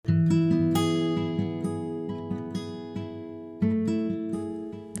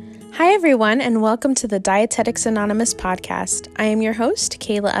Hi, everyone, and welcome to the Dietetics Anonymous podcast. I am your host,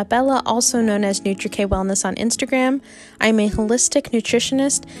 Kayla Abella, also known as NutriK Wellness on Instagram. I am a holistic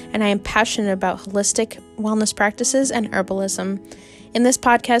nutritionist, and I am passionate about holistic wellness practices and herbalism. In this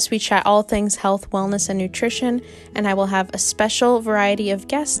podcast, we chat all things health, wellness, and nutrition, and I will have a special variety of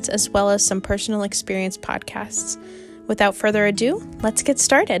guests as well as some personal experience podcasts. Without further ado, let's get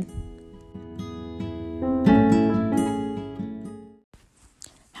started.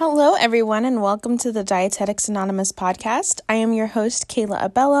 Hello, everyone, and welcome to the Dietetics Anonymous podcast. I am your host, Kayla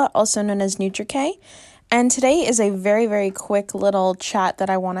Abella, also known as NutriK, and today is a very, very quick little chat that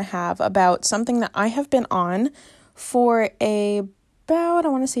I want to have about something that I have been on for about, I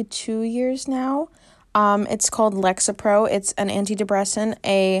want to say 2 years now. It's called Lexapro. It's an antidepressant,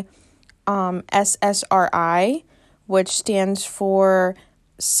 a SSRI, which stands for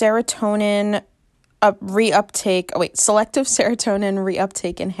selective serotonin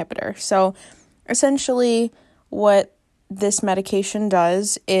reuptake inhibitor. So essentially what this medication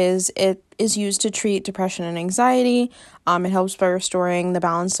does is it is used to treat depression and anxiety. It helps by restoring the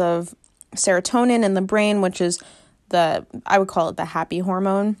balance of serotonin in the brain, which is I would call it the happy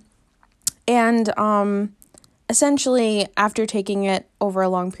hormone. And essentially after taking it over a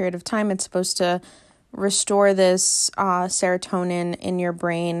long period of time, it's supposed to restore this serotonin in your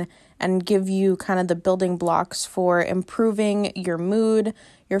brain and give you kind of the building blocks for improving your mood,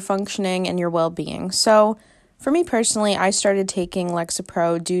 your functioning, and your well-being. So for me personally, I started taking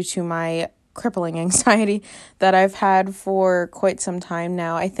Lexapro due to my crippling anxiety that I've had for quite some time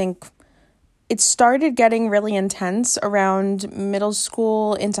now. I think it started getting really intense around middle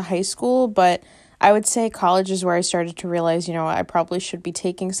school into high school, but I would say college is where I started to realize, I probably should be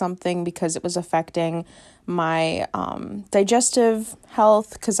taking something because it was affecting my digestive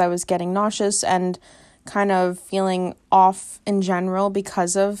health because I was getting nauseous and kind of feeling off in general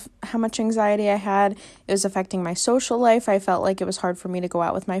because of how much anxiety I had. It was affecting my social life. I felt like it was hard for me to go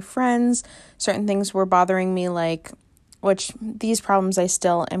out with my friends. Certain things were bothering me, which these problems I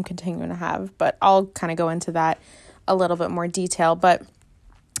still am continuing to have, but I'll kind of go into that a little bit more detail. But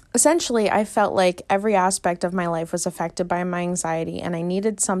essentially, I felt like every aspect of my life was affected by my anxiety, and I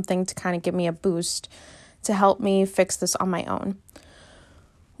needed something to kind of give me a boost to help me fix this on my own.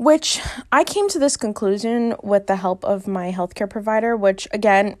 Which I came to this conclusion with the help of my healthcare provider, which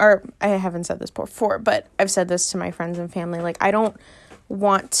again, I haven't said this before, but I've said this to my friends and family. I don't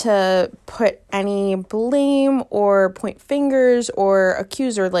want to put any blame or point fingers or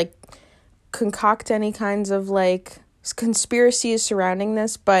accuse or concoct any kinds of conspiracies surrounding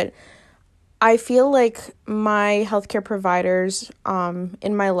this, but I feel like my healthcare providers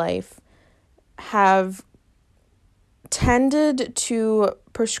in my life have tended to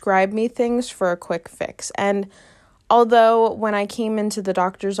prescribe me things for a quick fix. And although when I came into the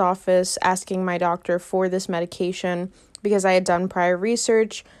doctor's office asking my doctor for this medication because I had done prior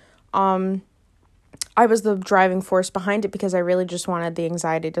research, I was the driving force behind it because I really just wanted the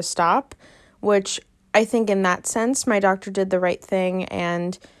anxiety to stop, which I think in that sense, my doctor did the right thing,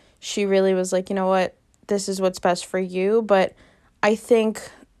 and she really was like, you know what, this is what's best for you. But I think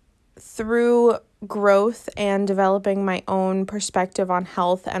through growth and developing my own perspective on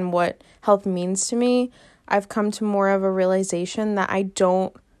health and what health means to me, I've come to more of a realization that I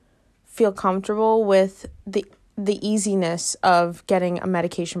don't feel comfortable with the easiness of getting a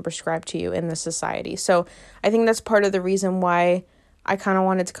medication prescribed to you in this society. So I think that's part of the reason why I kind of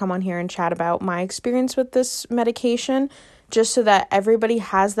wanted to come on here and chat about my experience with this medication, just so that everybody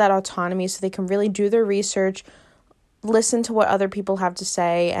has that autonomy so they can really do their research, listen to what other people have to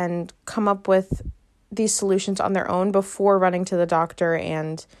say, and come up with these solutions on their own before running to the doctor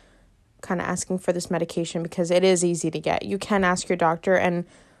and kind of asking for this medication, because it is easy to get. You can ask your doctor, and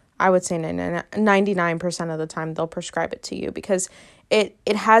I would say 99% of the time they'll prescribe it to you because it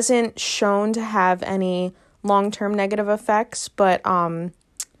hasn't shown to have any long-term negative effects, but I'll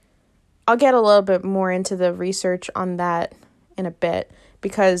get a little bit more into the research on that in a bit,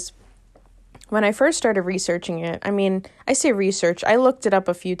 because when I first started researching it, I say research, I looked it up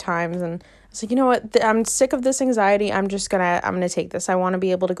a few times and I was like, you know what, I'm sick of this anxiety, I'm gonna take this. I want to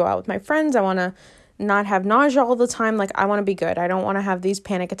be able to go out with my friends, I want to not have nausea all the time, I want to be good, I don't want to have these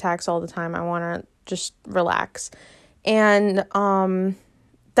panic attacks all the time, I want to just relax. And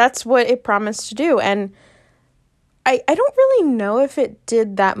that's what it promised to do, and I don't really know if it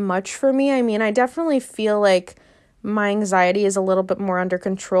did that much for me. I definitely feel like my anxiety is a little bit more under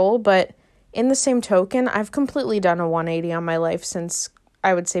control, but in the same token, I've completely done a 180 on my life since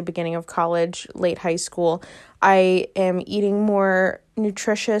I would say beginning of college, late high school. I am eating more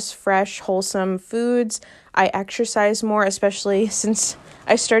nutritious, fresh, wholesome foods. I exercise more, especially since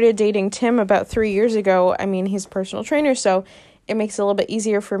I started dating Tim about 3 years ago. I mean, he's a personal trainer, so it makes it a little bit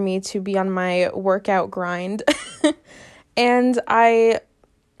easier for me to be on my workout grind. And I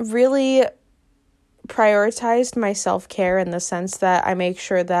really prioritized my self-care in the sense that I make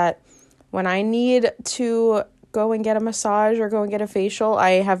sure that when I need to go and get a massage or go and get a facial,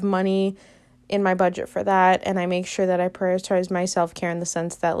 I have money in my budget for that. And I make sure that I prioritize my self-care in the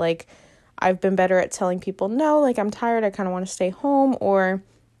sense that, like, I've been better at telling people, no, like, I'm tired, I kind of want to stay home. Or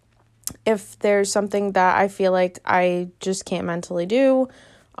if there's something that I feel like I just can't mentally do,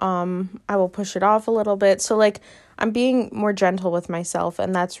 I will push it off a little bit. So, like, I'm being more gentle with myself,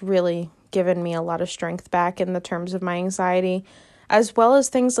 and that's really given me a lot of strength back in the terms of my anxiety, as well as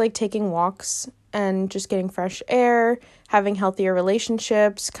things like taking walks and just getting fresh air, having healthier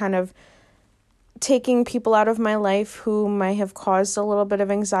relationships, kind of taking people out of my life who might have caused a little bit of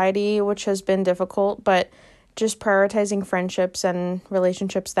anxiety, which has been difficult, but just prioritizing friendships and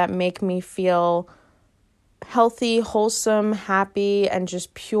relationships that make me feel healthy, wholesome, happy, and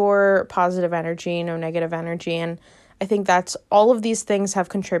just pure positive energy, no negative energy. And I think that's all of these things have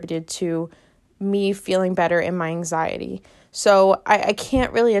contributed to me feeling better in my anxiety. So I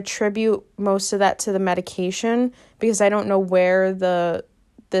can't really attribute most of that to the medication because I don't know where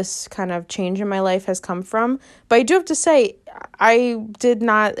this kind of change in my life has come from. But I do have to say, I didn't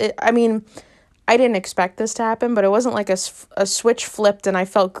expect this to happen, but it wasn't like a switch flipped and I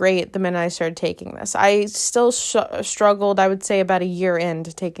felt great the minute I started taking this. I still struggled, I would say, about a year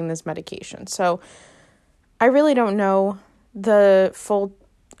into taking this medication. So I really don't know the full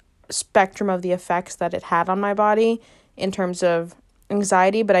spectrum of the effects that it had on my body in terms of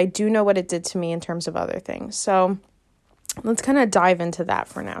anxiety, but I do know what it did to me in terms of other things. So let's kind of dive into that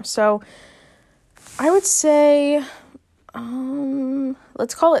for now. So I would say,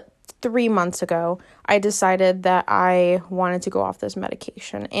 let's call it 3 months ago, I decided that I wanted to go off this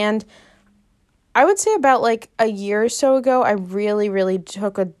medication. And I would say about like a year or so ago, I really, really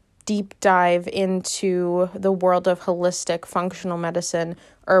took a deep dive into the world of holistic functional medicine,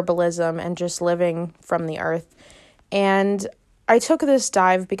 herbalism, and just living from the earth. And I took this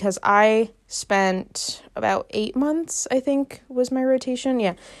dive because I spent about 8 months, I think was my rotation.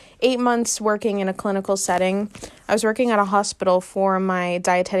 Yeah, 8 months working in a clinical setting. I was working at a hospital for my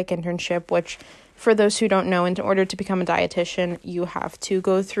dietetic internship, which for those who don't know, in order to become a dietitian, you have to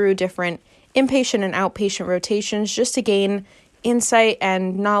go through different inpatient and outpatient rotations just to gain insight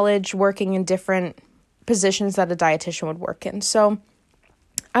and knowledge working in different positions that a dietitian would work in. So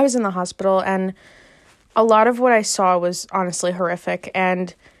I was in the hospital, and a lot of what I saw was honestly horrific,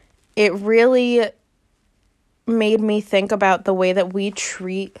 and it really made me think about the way that we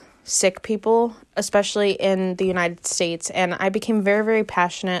treat sick people, especially in the United States. And I became very, very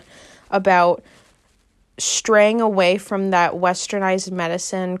passionate about straying away from that westernized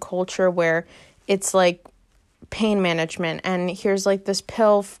medicine culture where it's like pain management and here's like this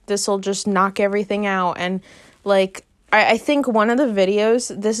pill, this will just knock everything out. And like, I think one of the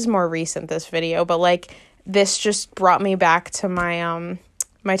videos, this is more recent, this video, but like this just brought me back to my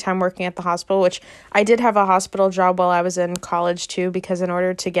my time working at the hospital, which I did have a hospital job while I was in college too, because in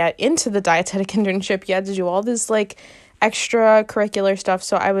order to get into the dietetic internship, you had to do all this like extracurricular stuff.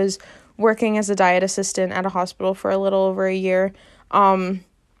 So I was working as a diet assistant at a hospital for a little over a year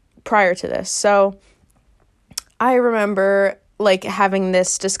prior to this. So I remember like having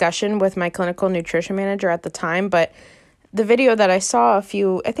this discussion with my clinical nutrition manager at the time, but the video that I saw I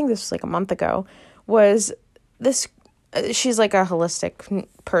think this was like a month ago, was this, she's like a holistic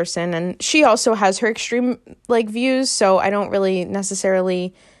person, and she also has her extreme like views, so I don't really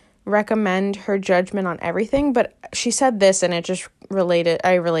necessarily recommend her judgment on everything, but she said this and it just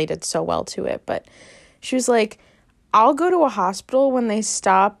I related so well to it. But she was like, I'll go to a hospital when they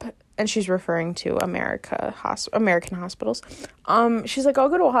stop, and she's referring to American hospitals. She's like, I'll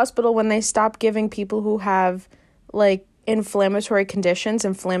go to a hospital when they stop giving people who have like inflammatory conditions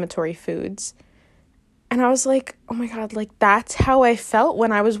inflammatory foods. And I was like, oh my God, like that's how I felt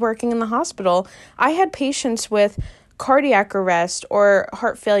when I was working in the hospital. I had patients with cardiac arrest or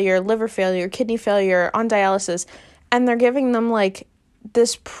heart failure, liver failure, kidney failure, on dialysis, and they're giving them like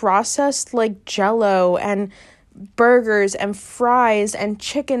this processed like Jell-O and burgers and fries and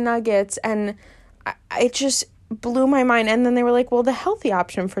chicken nuggets, and it just blew my mind. And then they were like, well, the healthy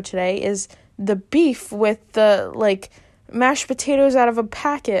option for today is the beef with the like mashed potatoes out of a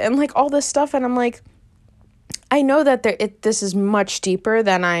packet and like all this stuff. And I'm like, I know that this is much deeper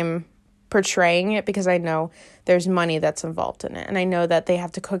than I'm portraying it, because I know there's money that's involved in it. And I know that they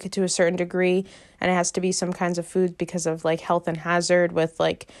have to cook it to a certain degree, and it has to be some kinds of food because of like health and hazard with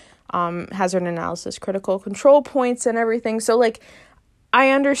like hazard analysis, critical control points and everything. So like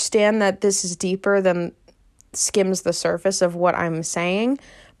I understand that this is deeper than skims the surface of what I'm saying,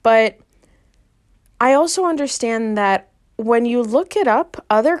 but I also understand that when you look it up,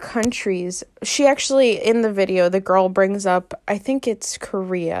 other countries, she actually, in the video, the girl brings up, I think it's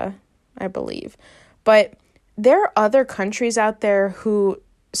Korea, I believe, but there are other countries out there who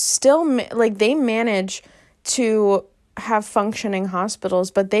still, they manage to have functioning hospitals,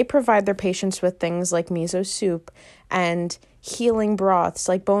 but they provide their patients with things like miso soup and healing broths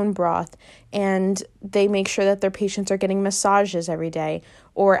like bone broth, and they make sure that their patients are getting massages every day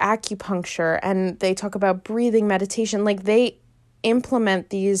or acupuncture, and they talk about breathing meditation. Like they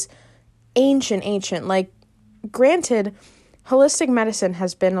implement these ancient, like granted, holistic medicine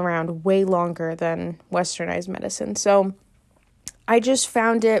has been around way longer than westernized medicine. So I just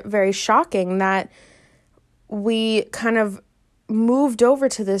found it very shocking that we kind of moved over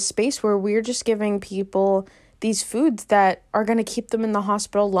to this space where we're just giving people these foods that are going to keep them in the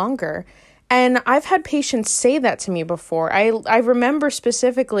hospital longer. And I've had patients say that to me before. I remember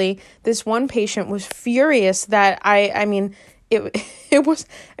specifically this one patient was furious that I mean, it was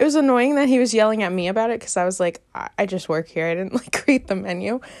annoying that he was yelling at me about it because I was like, I just work here. I didn't like create the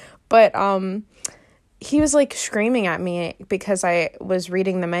menu. But he was like screaming at me because I was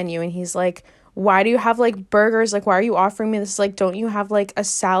reading the menu, and he's like, why do you have like burgers? Like, why are you offering me this? Like, don't you have like a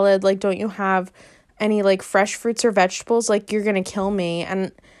salad? Like, don't you have any like fresh fruits or vegetables? Like, you're going to kill me.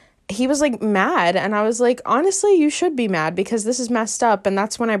 And he was like mad. And I was like, honestly, you should be mad because this is messed up. And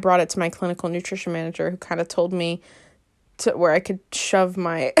that's when I brought it to my clinical nutrition manager, who kind of told me to where I could shove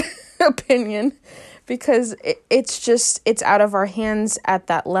my opinion, because it's out of our hands at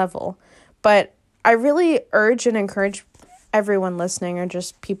that level. But I really urge and encourage everyone listening, or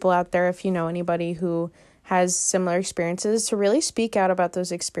just people out there, if you know anybody who has similar experiences, to really speak out about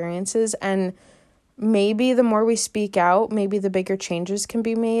those experiences. And maybe the more we speak out, maybe the bigger changes can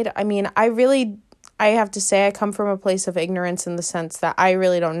be made. I mean, I have to say I come from a place of ignorance in the sense that I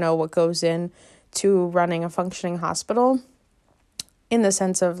really don't know what goes in to running a functioning hospital, in the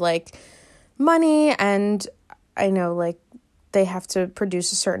sense of like money, and I know like they have to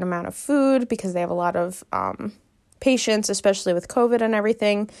produce a certain amount of food because they have a lot of patients, especially with COVID and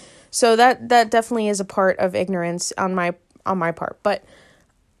everything. So that definitely is a part of ignorance on my part. But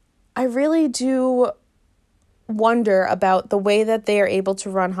I really do wonder about the way that they are able to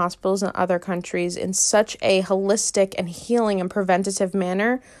run hospitals in other countries in such a holistic and healing and preventative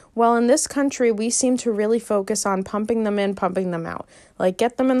manner, while in this country we seem to really focus on pumping them in, pumping them out. Like,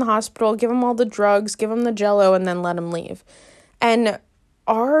 get them in the hospital, give them all the drugs, give them the Jello, and then let them leave. And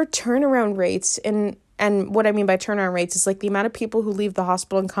our turnaround rates, and what I mean by turnaround rates is like the amount of people who leave the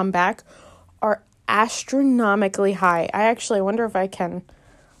hospital and come back, are astronomically high. I wonder if I can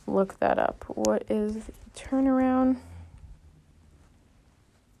look that up. What is turnaround?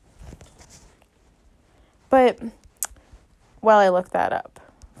 But while I look that up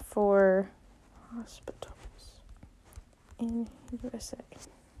for hospitals in USA.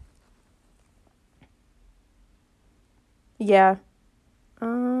 Yeah.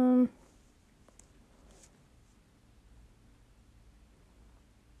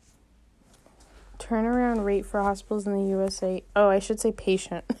 Turnaround rate for hospitals in the USA. Oh, I should say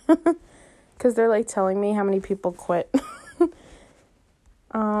patient. Because they're like telling me how many people quit.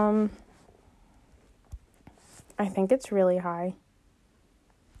 I think it's really high.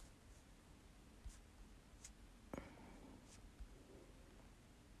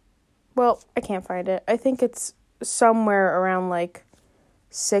 Well, I can't find it. I think it's somewhere around like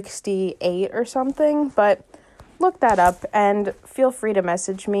 68 or something, but look that up and feel free to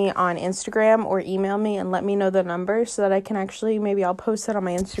message me on Instagram or email me and let me know the number so that I can maybe I'll post that on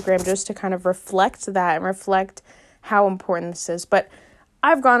my Instagram just to kind of reflect that and reflect how important this is. But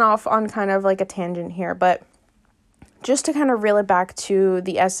I've gone off on kind of like a tangent here, but just to kind of reel it back to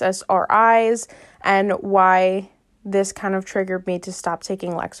the SSRIs and why this kind of triggered me to stop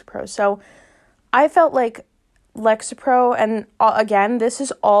taking Lexapro. So I felt like Lexapro, and again, this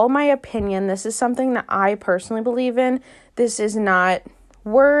is all my opinion. This is something that I personally believe in. This is not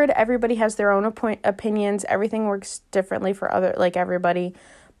word. Everybody has their own opinions. Everything works differently for everybody.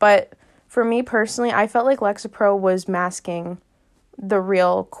 But for me personally, I felt like Lexapro was masking the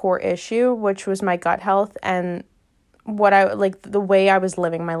real core issue, which was my gut health and what I like, the way I was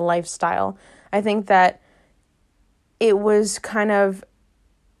living my lifestyle. I think that it was kind of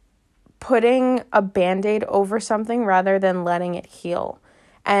putting a Band-Aid over something rather than letting it heal.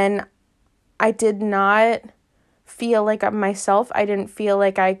 And I did not feel like I'm myself. I didn't feel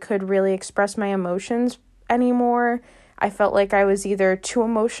like I could really express my emotions anymore. I felt like I was either too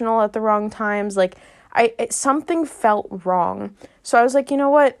emotional at the wrong times. Like, something felt wrong. So I was like, you know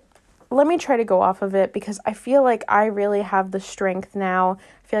what? Let me try to go off of it, because I feel like I really have the strength now.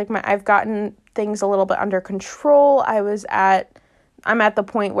 I feel like I've gotten things a little bit under control. I'm at the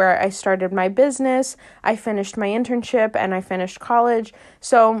point where I started my business, I finished my internship, and I finished college.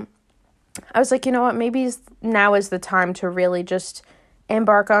 So I was like, you know what, maybe now is the time to really just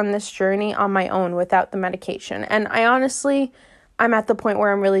embark on this journey on my own without the medication. And I'm at the point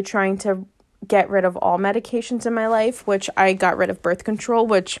where I'm really trying to get rid of all medications in my life, which I got rid of birth control,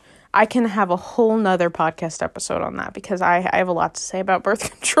 which I can have a whole nother podcast episode on that, because I have a lot to say about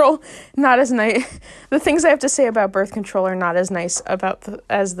birth control. Not as nice. The things I have to say about birth control are not as nice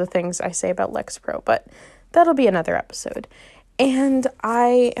as the things I say about Lexapro, but that'll be another episode. And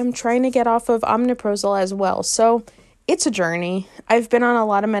I am trying to get off of omeprazole as well. So it's a journey. I've been on a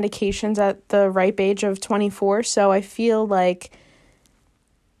lot of medications at the ripe age of 24, so I feel like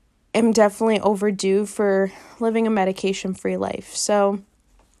I'm definitely overdue for living a medication-free life. So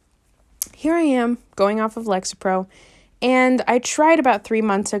here I am going off of Lexapro, and I tried about 3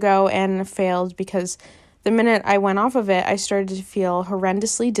 months ago and failed, because the minute I went off of it, I started to feel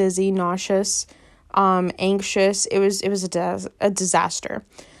horrendously dizzy, nauseous, anxious. It was a disaster.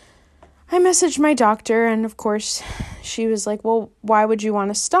 I messaged my doctor, and of course she was like, well, why would you want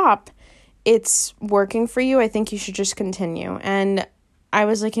to stop? It's working for you. I think you should just continue. And I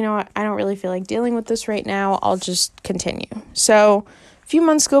was like, you know what? I don't really feel like dealing with this right now. I'll just continue. So a few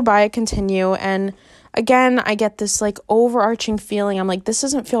months go by, I continue, and again, I get this like overarching feeling. I'm like, this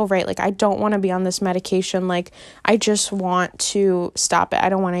doesn't feel right. Like, I don't want to be on this medication. Like, I just want to stop it. I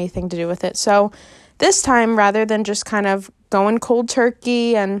don't want anything to do with it. So this time, rather than just kind of going cold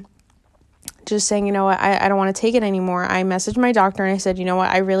turkey and just saying, you know what, I don't want to take it anymore, I messaged my doctor and I said, you know what,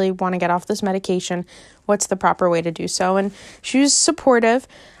 I really want to get off this medication. What's the proper way to do so? And she was supportive.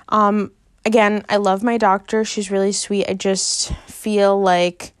 Again, I love my doctor. She's really sweet. I just feel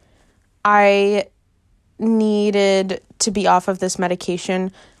like I needed to be off of this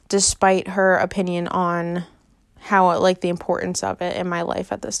medication despite her opinion on how, like, the importance of it in my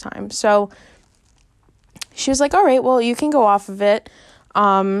life at this time. So she was like, all right, well, you can go off of it.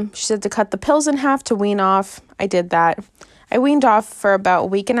 She said to cut the pills in half to wean off. I did that. I weaned off for about a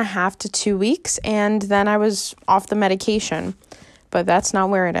week and a half to 2 weeks, and then I was off the medication, but that's not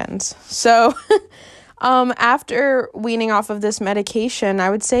where it ends. So, after weaning off of this medication, I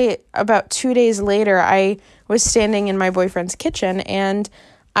would say about 2 days later, I was standing in my boyfriend's kitchen, and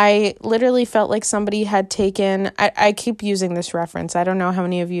I literally felt like somebody had taken, I keep using this reference. I don't know how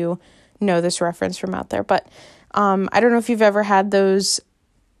many of you know this reference from out there, but I don't know if you've ever had those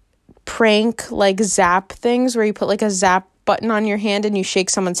prank like zap things where you put like a zap button on your hand and you shake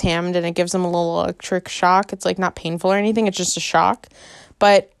someone's hand and it gives them a little electric shock. It's like not painful or anything, it's just a shock.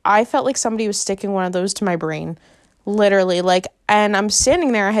 But I felt like somebody was sticking one of those to my brain, literally, like, and I'm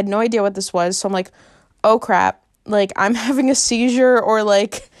standing there, I had no idea what this was, so I'm like, oh crap, like I'm having a seizure or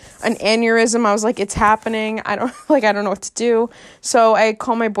like an aneurysm. I was like, it's happening. I don't know what to do. So I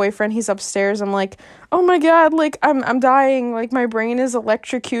call my boyfriend, he's upstairs. I'm like, oh my God, like I'm dying. Like my brain is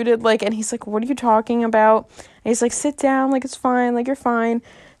electrocuted. Like, and he's like, what are you talking about? And he's like, sit down. Like, it's fine. Like, you're fine.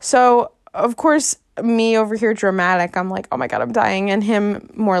 So of course, me over here dramatic, I'm like, oh my God, I'm dying. And him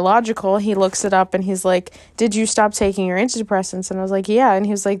more logical, he looks it up and he's like, did you stop taking your antidepressants? And I was like, yeah. And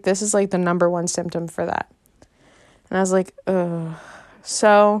he was like, this is like the number one symptom for that. And I was like, ugh.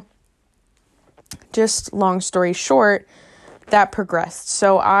 So just long story short, that progressed.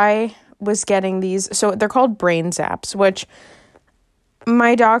 So I was getting these, so they're called brain zaps, which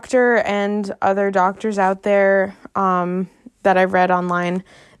my doctor and other doctors out there that I've read online,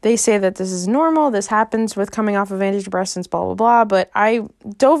 they say that this is normal, this happens with coming off of antidepressants, blah, blah, blah. But I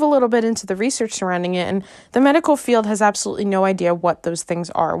dove a little bit into the research surrounding it, and the medical field has absolutely no idea what those things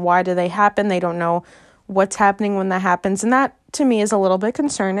are. Why do they happen? They don't know what's happening when that happens. And that, to me, is a little bit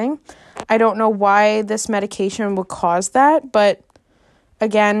concerning. I don't know why this medication would cause that, but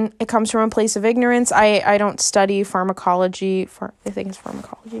again, it comes from a place of ignorance. I don't study pharmacology, I think it's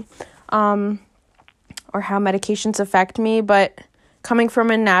pharmacology, or how medications affect me, but coming from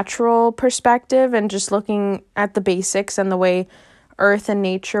a natural perspective and just looking at the basics and the way earth and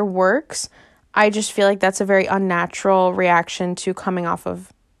nature works, I just feel like that's a very unnatural reaction to coming off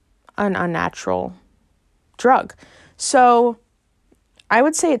of an unnatural drug. So I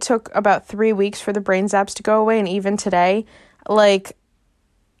would say it took about 3 weeks for the brain zaps to go away, and even today, like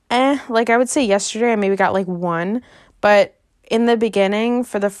I would say yesterday I maybe got like one, but in the beginning,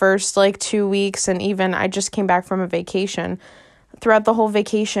 for the first like 2 weeks, and even I just came back from a vacation, throughout the whole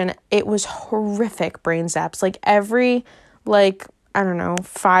vacation, it was horrific brain zaps. Like every, like, I don't know,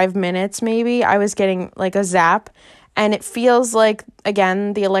 5 minutes maybe, I was getting like a zap. And it feels like,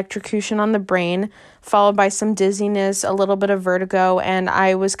 again, the electrocution on the brain, followed by some dizziness, a little bit of vertigo, and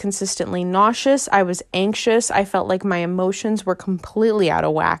I was consistently nauseous. I was anxious. I felt like my emotions were completely out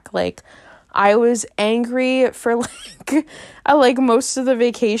of whack. Like, I was angry for like most of the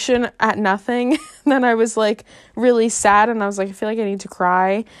vacation at nothing. Then I was like really sad, and I was like, I feel like I need to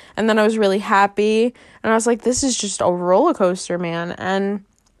cry. And then I was really happy, and I was like, this is just a roller coaster, man. And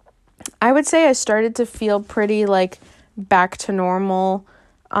I would say I started to feel pretty like back to normal.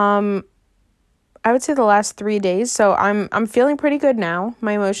 I would say the last 3 days. So I'm feeling pretty good now.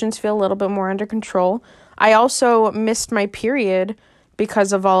 My emotions feel a little bit more under control. I also missed my period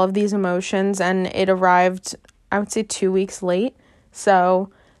because of all of these emotions, and it arrived, I would say, 2 weeks late. So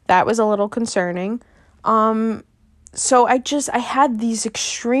that was a little concerning. So I had these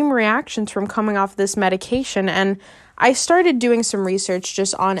extreme reactions from coming off this medication, and I started doing some research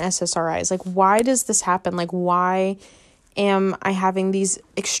just on SSRIs. Like, why does this happen? Like, why am I having these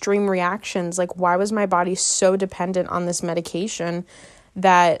extreme reactions? Like, why was my body so dependent on this medication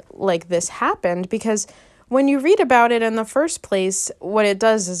that, like, this happened? Because when you read about it in the first place, what it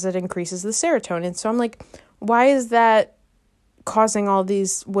does is it increases the serotonin. So I'm like, why is that causing all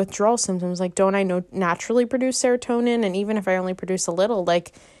these withdrawal symptoms? Like, don't I naturally produce serotonin? And even if I only produce a little,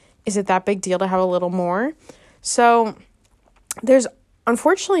 like, is it that big deal to have a little more? So there's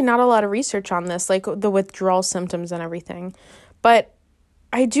unfortunately not a lot of research on this, like the withdrawal symptoms and everything. But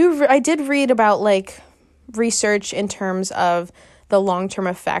I did read about like research in terms of the long-term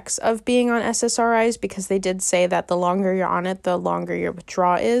effects of being on SSRIs, because they did say that the longer you're on it, the longer your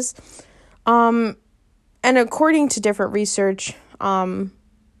withdrawal is. And according to different research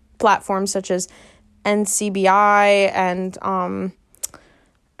platforms such as NCBI and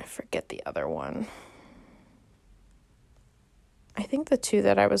I forget the other one. I think the two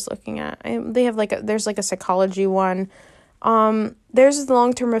that I was looking at, they have there's like a psychology one. There's the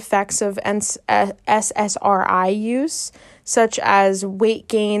long-term effects of SSRI use, such as weight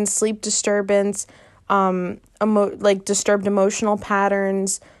gain, sleep disturbance, disturbed emotional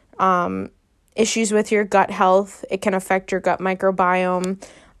patterns, issues with your gut health. It can affect your gut microbiome.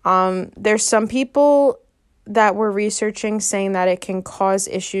 There's some people that were researching saying that it can cause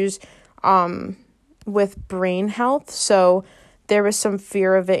issues with brain health. So there was some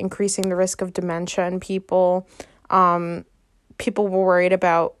fear of it increasing the risk of dementia in people. People were worried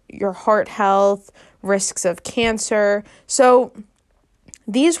about your heart health, risks of cancer. So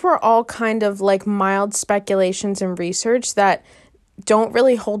these were all kind of like mild speculations and research that don't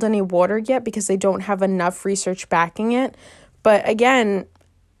really hold any water yet because they don't have enough research backing it. But again,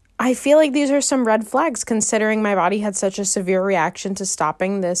 I feel like these are some red flags considering my body had such a severe reaction to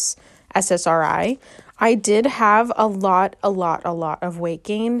stopping this SSRI. I did have a lot of weight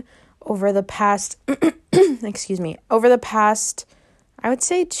gain over the past, I would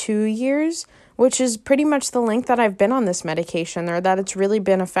say 2 years, which is pretty much the length that I've been on this medication, or that it's really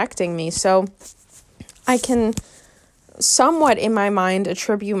been affecting me. So I can somewhat in my mind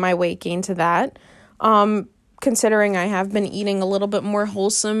attribute my weight gain to that, considering I have been eating a little bit more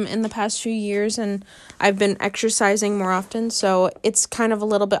wholesome in the past few years and I've been exercising more often. So it's kind of a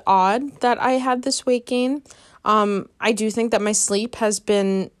little bit odd that I had this weight gain. I do think that my sleep has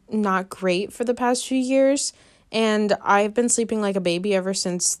been not great for the past few years, and I've been sleeping like a baby ever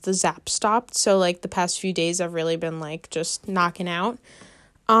since the Zap stopped. So like the past few days I've really been like just knocking out.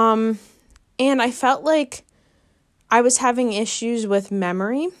 And I felt like I was having issues with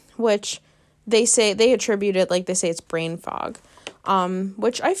memory, which they attribute it, like they say it's brain fog,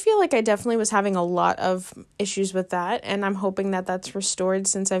 which I feel like I definitely was having a lot of issues with that. And I'm hoping that that's restored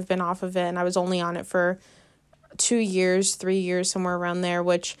since I've been off of it. And I was only on it for 2 years, 3 years, somewhere around there,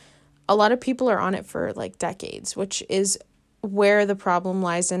 which a lot of people are on it for like decades, which is where the problem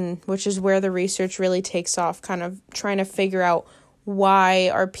lies, and which is where the research really takes off, kind of trying to figure out why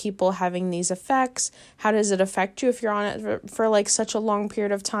are people having these effects? How does it affect you if you're on it for like such a long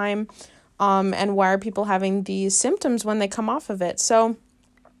period of time? And why are people having these symptoms when they come off of it? So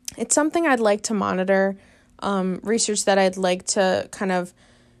it's something I'd like to monitor, research that I'd like to kind of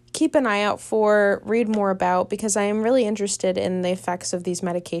keep an eye out for, read more about, because I am really interested in the effects of these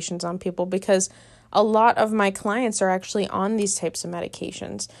medications on people, because a lot of my clients are actually on these types of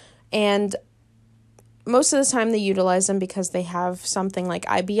medications. And most of the time they utilize them because they have something like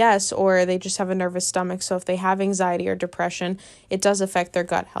IBS, or they just have a nervous stomach. So if they have anxiety or depression, it does affect their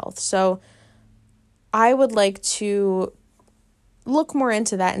gut health. So I would like to look more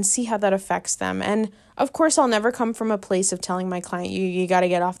into that and see how that affects them. And of course, I'll never come from a place of telling my client, you got to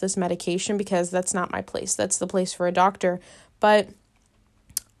get off this medication, because that's not my place. That's the place for a doctor. But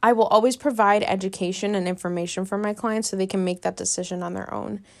I will always provide education and information for my clients so they can make that decision on their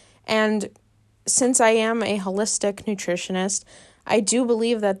own. And since I am a holistic nutritionist, I do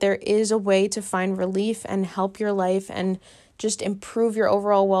believe that there is a way to find relief and help your life and just improve your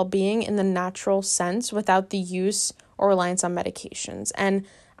overall well-being in the natural sense without the use or reliance on medications. And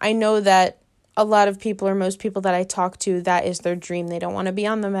I know that a lot of people, or most people that I talk to, that is their dream. They don't want to be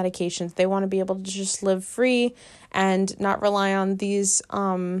on the medications. They want to be able to just live free and not rely on these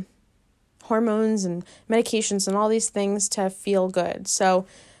hormones and medications and all these things to feel good. So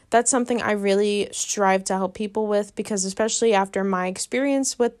that's something I really strive to help people with, because especially after my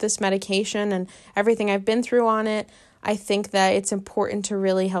experience with this medication and everything I've been through on it, I think that it's important to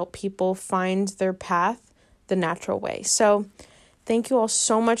really help people find their path the natural way. So thank you all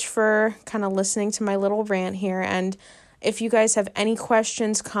so much for kind of listening to my little rant here. And if you guys have any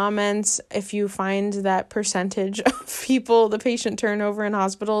questions, comments, if you find that percentage of people, the patient turnover in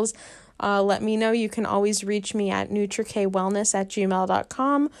hospitals, let me know. You can always reach me at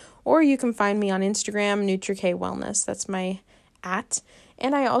nutrikwellness@gmail.com, or you can find me on Instagram, nutrikwellness. That's my @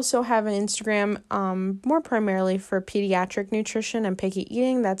 And I also have an Instagram more primarily for pediatric nutrition and picky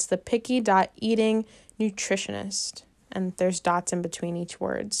eating. That's the picky.eating nutritionist. And there's dots in between each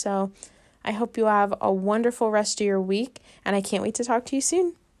word. So I hope you have a wonderful rest of your week, and I can't wait to talk to you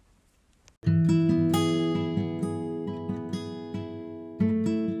soon.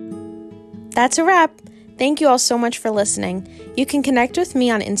 That's a wrap. Thank you all so much for listening. You can connect with me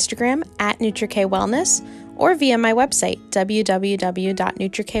on Instagram at NutriKWellness, or via my website,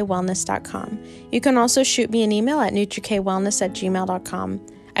 www.nutrikwellness.com. You can also shoot me an email at nutrikwellness@gmail.com.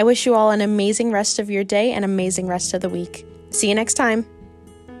 I wish you all an amazing rest of your day and amazing rest of the week. See you next time.